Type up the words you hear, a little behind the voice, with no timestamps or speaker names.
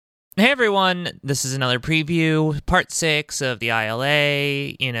Hey everyone, this is another preview, part 6 of the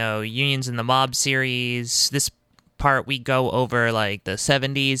ILA, Unions in the Mob series. This part we go over like the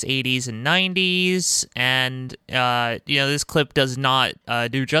 70s, 80s, and 90s, and this clip does not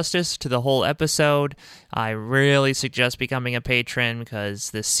do justice to the whole episode. I really suggest becoming a patron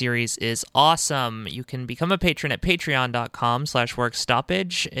because this series is awesome. You can become a patron at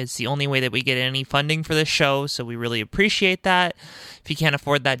patreon.com/workstoppage. It's the only way that we get any funding for this show, so we really appreciate that. If you can't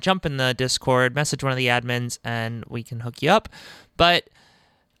afford that, jump in the Discord, message one of the admins, and we can hook you up. But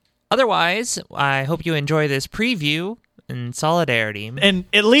otherwise, I hope you enjoy this preview in solidarity. And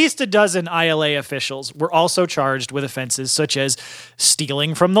at least a dozen ILA officials were also charged with offenses such as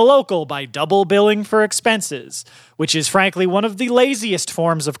stealing from the local by double billing for expenses, which is frankly one of the laziest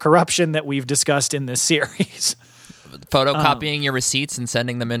forms of corruption that we've discussed in this series. Photocopying your receipts and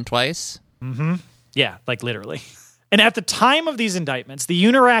sending them in twice? Mm-hmm. Yeah, like literally. And at the time of these indictments, the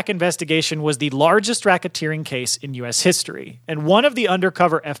UNIRAC investigation was the largest racketeering case in U.S. history. And one of the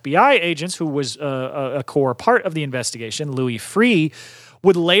undercover FBI agents who was a core part of the investigation, Louis Freeh,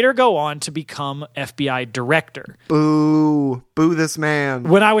 would later go on to become FBI director. Boo. Boo this man.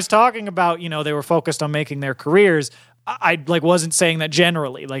 When I was talking about, they were focused on making their careers, I wasn't saying that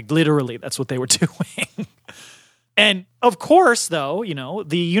generally. Literally, that's what they were doing. And of course, though,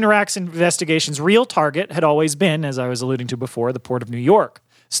 the UNIRAC's investigation's real target had always been, as I was alluding to before, the Port of New York.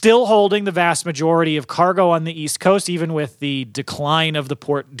 Still holding the vast majority of cargo on the East Coast, even with the decline of the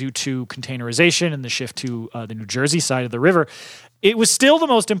port due to containerization and the shift to the New Jersey side of the river, it was still the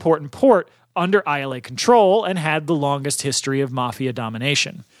most important port under ILA control and had the longest history of mafia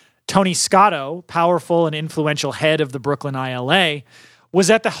domination. Tony Scotto, powerful and influential head of the Brooklyn ILA, was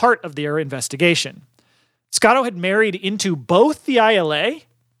at the heart of their investigation. Scotto had married into both the ILA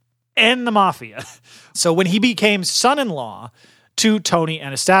and the mafia. So when he became son-in-law to Tony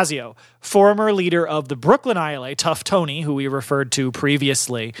Anastasio, former leader of the Brooklyn ILA, Tough Tony, who we referred to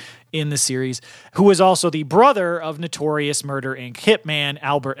previously in the series, who was also the brother of Notorious Murder, Inc. hitman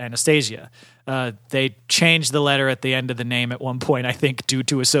Albert Anastasia. They changed the letter at the end of the name at one point, I think, due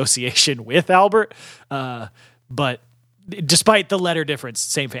to association with Albert. But despite the letter difference,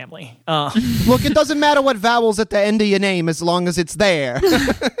 same family. Look, it doesn't matter what vowel's at the end of your name as long as it's there.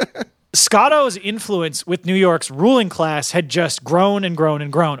 Scotto's influence with New York's ruling class had just grown and grown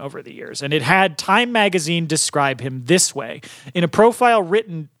and grown over the years, and it had Time magazine describe him this way in a profile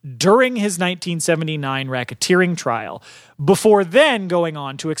written during his 1979 racketeering trial, before then going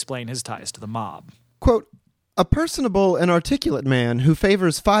on to explain his ties to the mob. Quote, a personable and articulate man who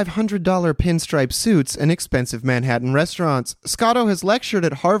favors $500 pinstripe suits and expensive Manhattan restaurants. Scotto has lectured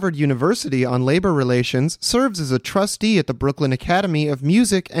at Harvard University on labor relations, serves as a trustee at the Brooklyn Academy of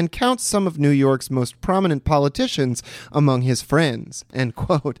Music, and counts some of New York's most prominent politicians among his friends. End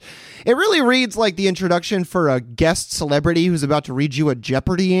quote. It really reads like the introduction for a guest celebrity who's about to read you a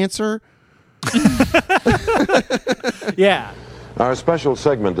Jeopardy answer. Yeah. Our special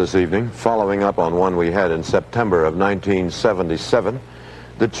segment this evening, following up on one we had in September of 1977,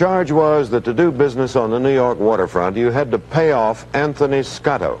 the charge was that to do business on the New York waterfront, you had to pay off Anthony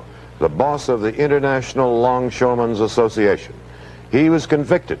Scotto, the boss of the International Longshoremen's Association. He was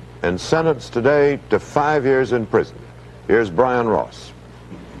convicted and sentenced today to 5 years in prison. Here's Brian Ross.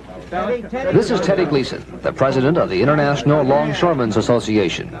 This is Teddy Gleason, the president of the International Longshoremen's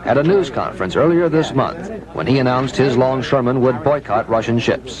Association, at a news conference earlier this month when he announced his longshoremen would boycott Russian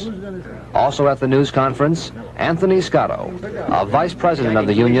ships. Also at the news conference, Anthony Scotto, a vice president of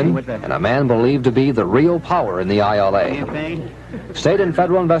the union and a man believed to be the real power in the ILA. State and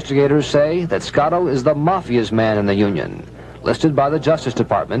federal investigators say that Scotto is the mafia's man in the union, listed by the Justice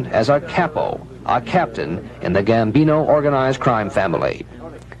Department as a capo, a captain in the Gambino organized crime family.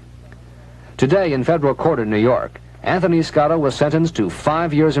 Today in federal court in New York, Anthony Scotto was sentenced to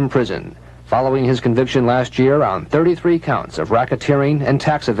 5 years in prison, following his conviction last year on 33 counts of racketeering and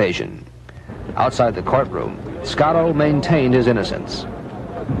tax evasion. Outside the courtroom, Scotto maintained his innocence.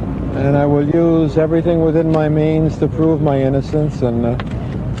 And I will use everything within my means to prove my innocence, and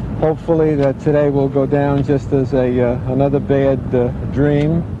hopefully that today will go down just as another bad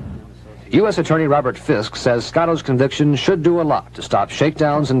dream. U.S. Attorney Robert Fisk says Scotto's conviction should do a lot to stop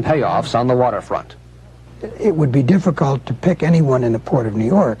shakedowns and payoffs on the waterfront. It would be difficult to pick anyone in the Port of New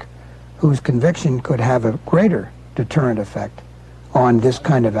York whose conviction could have a greater deterrent effect on this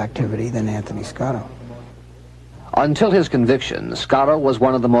kind of activity than Anthony Scotto. Until his conviction, Scotto was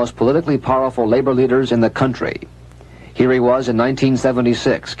one of the most politically powerful labor leaders in the country. Here he was in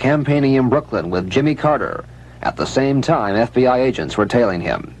 1976, campaigning in Brooklyn with Jimmy Carter, At the same time, FBI agents were tailing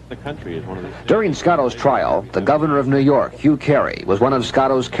him. During Scotto's trial, the governor of New York, Hugh Carey, was one of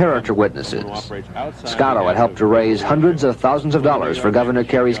Scotto's character witnesses. Scotto had helped to raise hundreds of thousands of dollars for Governor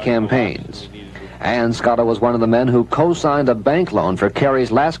Carey's campaigns. And Scotto was one of the men who co-signed a bank loan for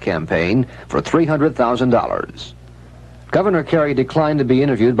Carey's last campaign for $300,000. Governor Carey declined to be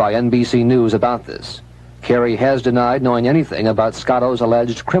interviewed by NBC News about this. Carey has denied knowing anything about Scotto's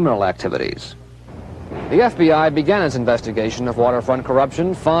alleged criminal activities. The FBI began its investigation of waterfront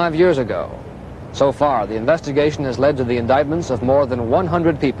corruption 5 years ago. So far, the investigation has led to the indictments of more than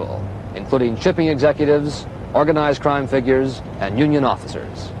 100 people, including shipping executives, organized crime figures, and union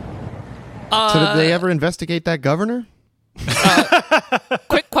officers. So did they ever investigate that governor?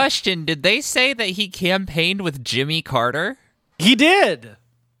 Quick question. Did they say that he campaigned with Jimmy Carter? He did.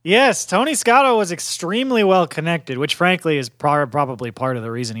 Yes, Tony Scotto was extremely well connected, which frankly is probably part of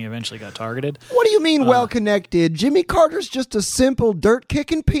the reason he eventually got targeted. What do you mean well connected? Jimmy Carter's just a simple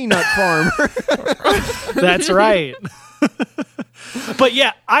dirt-kicking peanut farmer. That's right. But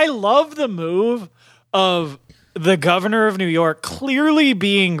yeah, I love the move of the governor of New York clearly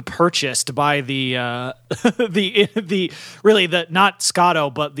being purchased by the not Scotto,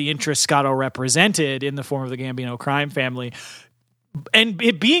 but the interest Scotto represented in the form of the Gambino crime family. And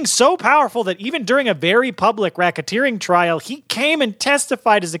it being so powerful that even during a very public racketeering trial, he came and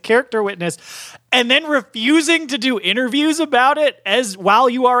testified as a character witness and then refusing to do interviews about it as while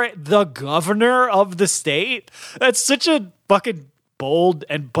you are the governor of the state. That's such a fucking bold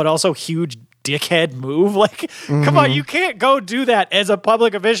but also huge dickhead move. Like, come on, you can't go do that as a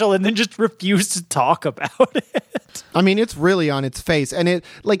public official and then just refuse to talk about it. I mean, it's really on its face. And it,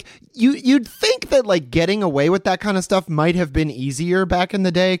 like, you'd think that, like, getting away with that kind of stuff might have been easier back in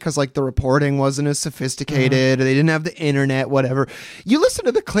the day because, like, the reporting wasn't as sophisticated. They didn't have the internet, whatever. You listen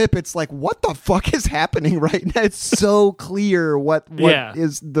to the clip, it's like, what the fuck is happening right now? It's so clear what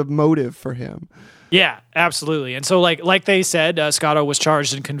is the motive for him. Yeah, absolutely. And so like they said, Scotto was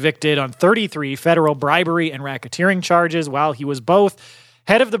charged and convicted on 33 federal bribery and racketeering charges while he was both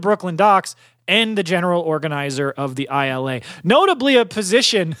head of the Brooklyn Docks and the general organizer of the ILA. Notably a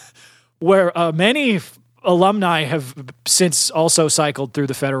position where many alumni have since also cycled through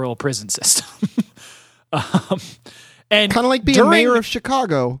the federal prison system. And kind of like being mayor of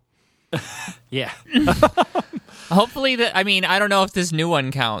Chicago. Yeah. Hopefully I don't know if this new one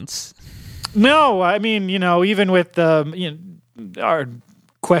counts. No, I mean, even with our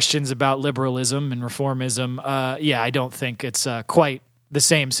questions about liberalism and reformism, I don't think it's quite the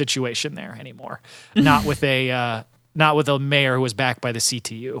same situation there anymore. Not with a mayor who was backed by the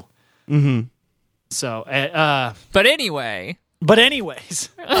CTU. Mm-hmm. So, but anyways,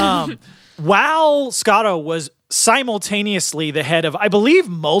 while Scotto was simultaneously the head of, I believe,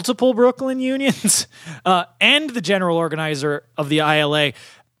 multiple Brooklyn unions and the general organizer of the ILA.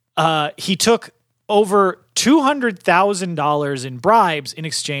 He took over $200,000 in bribes in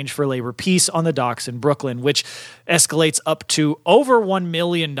exchange for labor peace on the docks in Brooklyn, which escalates up to over $1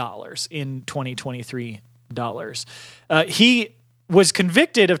 million in 2023 dollars. He was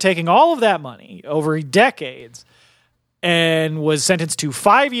convicted of taking all of that money over decades and was sentenced to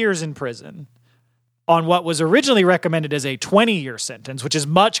 5 years in prison on what was originally recommended as a 20-year sentence, which is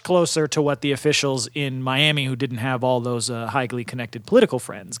much closer to what the officials in Miami who didn't have all those highly connected political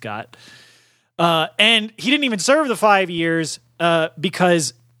friends got. And he didn't even serve the 5 years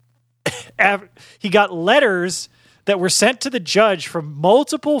because he got letters that were sent to the judge from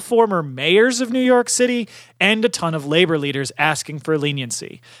multiple former mayors of New York City and a ton of labor leaders asking for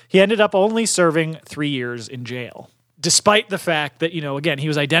leniency. He ended up only serving 3 years in jail, despite the fact that, again, he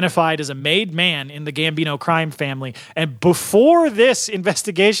was identified as a made man in the Gambino crime family. And before this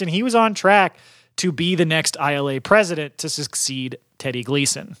investigation, he was on track to be the next ILA president to succeed Teddy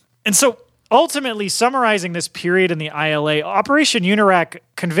Gleason. And so ultimately, summarizing this period in the ILA, Operation Unirac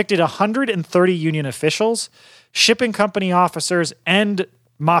convicted 130 union officials, shipping company officers, and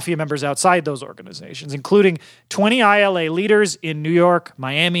mafia members outside those organizations, including 20 ILA leaders in New York,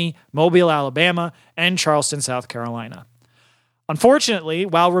 Miami, Mobile, Alabama, and Charleston, South Carolina. Unfortunately,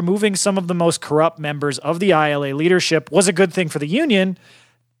 while removing some of the most corrupt members of the ILA leadership was a good thing for the union,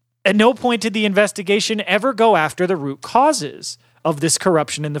 at no point did the investigation ever go after the root causes of this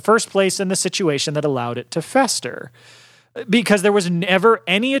corruption in the first place and the situation that allowed it to fester, because there was never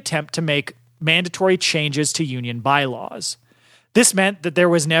any attempt to make mandatory changes to union bylaws. This meant that there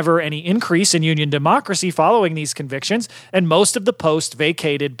was never any increase in union democracy following these convictions, and most of the posts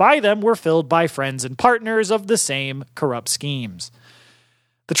vacated by them were filled by friends and partners of the same corrupt schemes.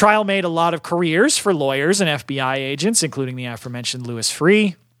 The trial made a lot of careers for lawyers and FBI agents, including the aforementioned Louis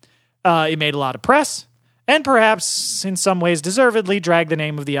Freeh. It made a lot of press, and perhaps in some ways deservedly dragged the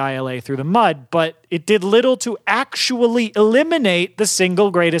name of the ILA through the mud, but it did little to actually eliminate the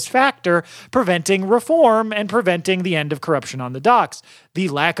single greatest factor preventing reform and preventing the end of corruption on the docks, the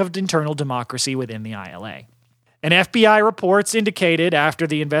lack of internal democracy within the ILA. And FBI reports indicated after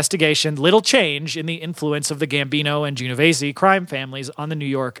the investigation little change in the influence of the Gambino and Genovese crime families on the New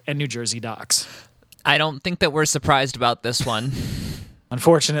York and New Jersey docks. I don't think that we're surprised about this one.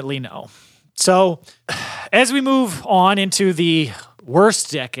 Unfortunately, no. So, as we move on into the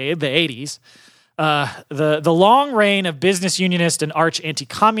worst decade, the 80s, the long reign of business unionist and arch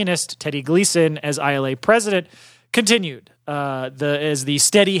anti-communist Teddy Gleason as ILA president continued as the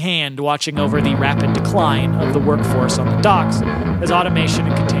steady hand watching over the rapid decline of the workforce on the docks as automation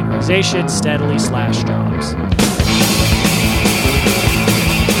and containerization steadily slashed jobs.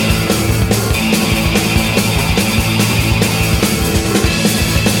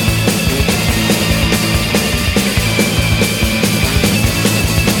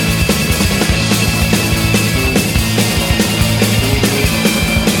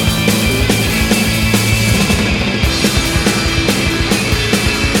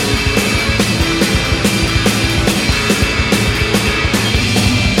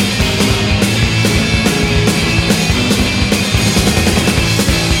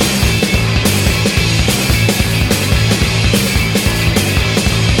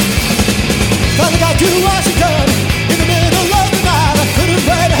 To Washington, in the middle of the night, I couldn't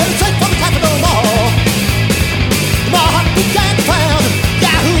wait to head straight for the Capitol Mall. My heart began to pound,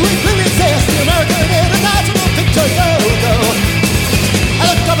 Yahoo! It really exists, the American International Picture logo.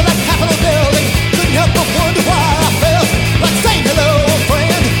 I looked up at that Capitol building, couldn't help but wonder why I felt like saying hello, old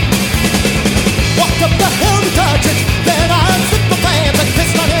friend. Walked up the hill to touch it, then I unzipped my pants and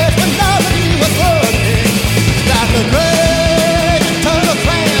kissed my head when nobody was looking. Like a great eternal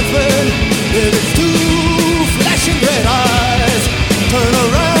clansman with its two flashing red eyes. Turn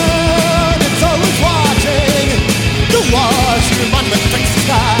around, it's always watching. The Washington Monument breaks the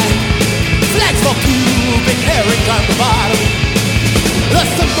sky. Flags for Cuban herring on the bottom. The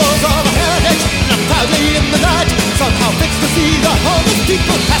symbols of a heritage, not proudly in the night. Somehow fixed to see the homeless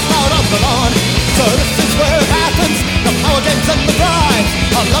people passed out on the lawn. So this is where it happens. The power games and the bribes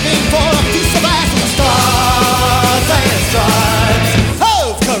are loving for a piece of ass with the stars and stripes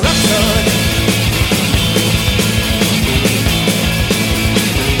of corruption.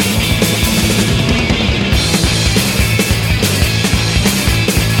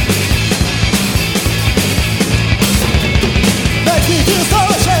 Makes me feel so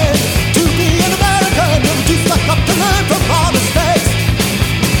ashamed to be an American. Never too stuck up to learn from our mistakes.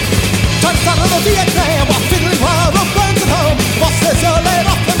 Trying to start another Vietnam while fiddling while rope burns at home. Boss says you're laid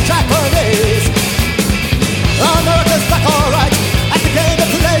off from Japanese. America's back alright at the game that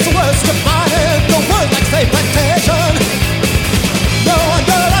plays the worst defining the world like slave plantation. No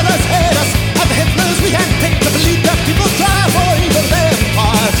wonder others hate us and the Hitlers we handpicked to believe that people try for evil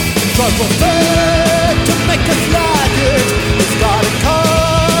empire. Drugs were fake to make us like it. We started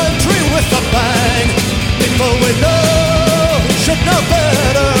country with a bang. People we know should know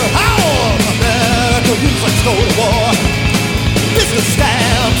better. How America used let's go to war. Business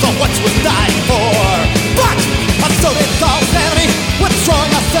scams are what we're dying for. But I'm still in God's enemy. We're destroying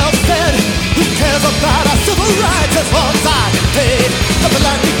ourselves dead. Who cares about our civil rights as long as I get paid? Of the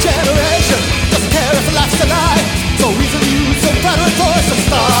landing generation doesn't care if life's a lie. So reason to use the Confederate voice of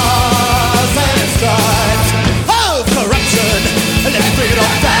stars and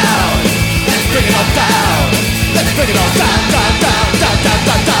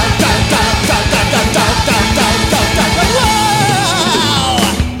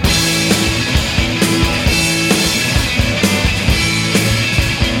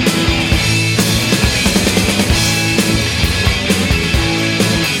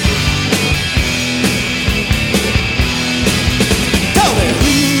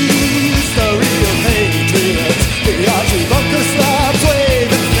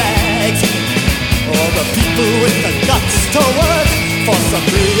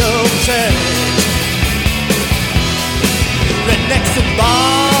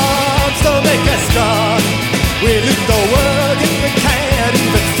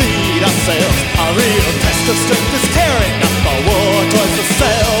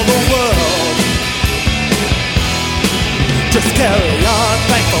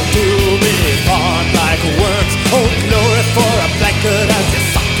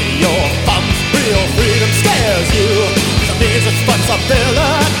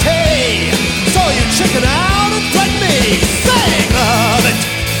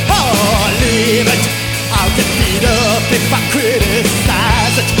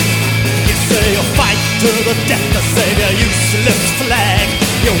useless flag.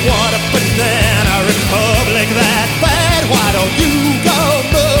 You want a banana republic that bad? Why don't you go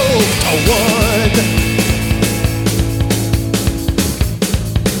move to wood?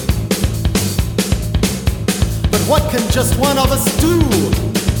 But what can just one of us do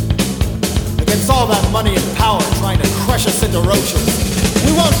against all that money and power trying to crush us into roaches?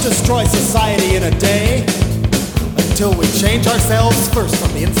 We won't destroy society in a day until we change ourselves first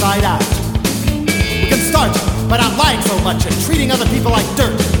from the inside out. We can start by not lying so much and treating other people like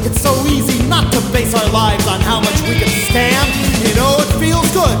dirt. It's so easy not to base our lives on how much we can scam. You know it feels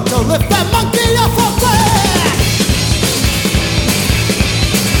good to lift that monkey off our back.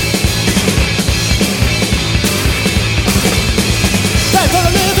 They're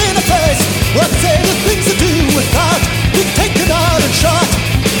gonna live in a place where they say the things to do without being taken out and shot.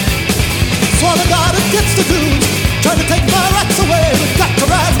 Sworn to God against the goons trying to take my rights away. We've got to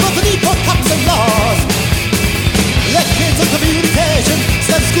rise above the need for cops and laws. Let kids in communication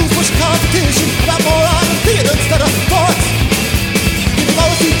instead of schools push competition about moron and theater instead of sports. People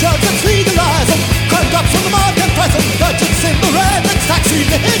always see drugs, let's legalize them. Crime drops from the market price them. Budgets in the red, let's tax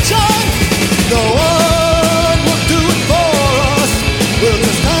religion. No one will do it for us. We'll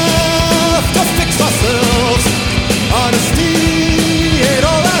just have to fix ourselves. Honesty ain't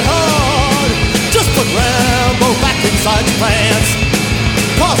all that hard. Just put Rambo back inside your pants.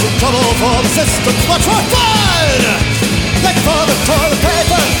 Causing trouble for the system's much more fun. Thank you for the toilet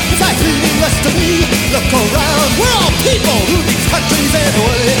paper. It's like meaningless to me. Look around, we're all people who these countries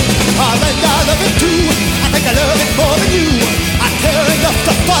anyway. Our land I love it too. I think I love it more than you. I care enough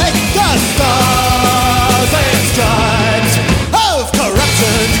to fight the stars and stripes of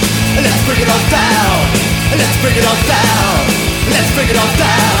corruption. Let's bring it all down. Let's bring it all down. Let's bring it all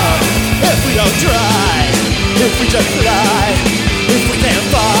down. If we don't try, if we just lie.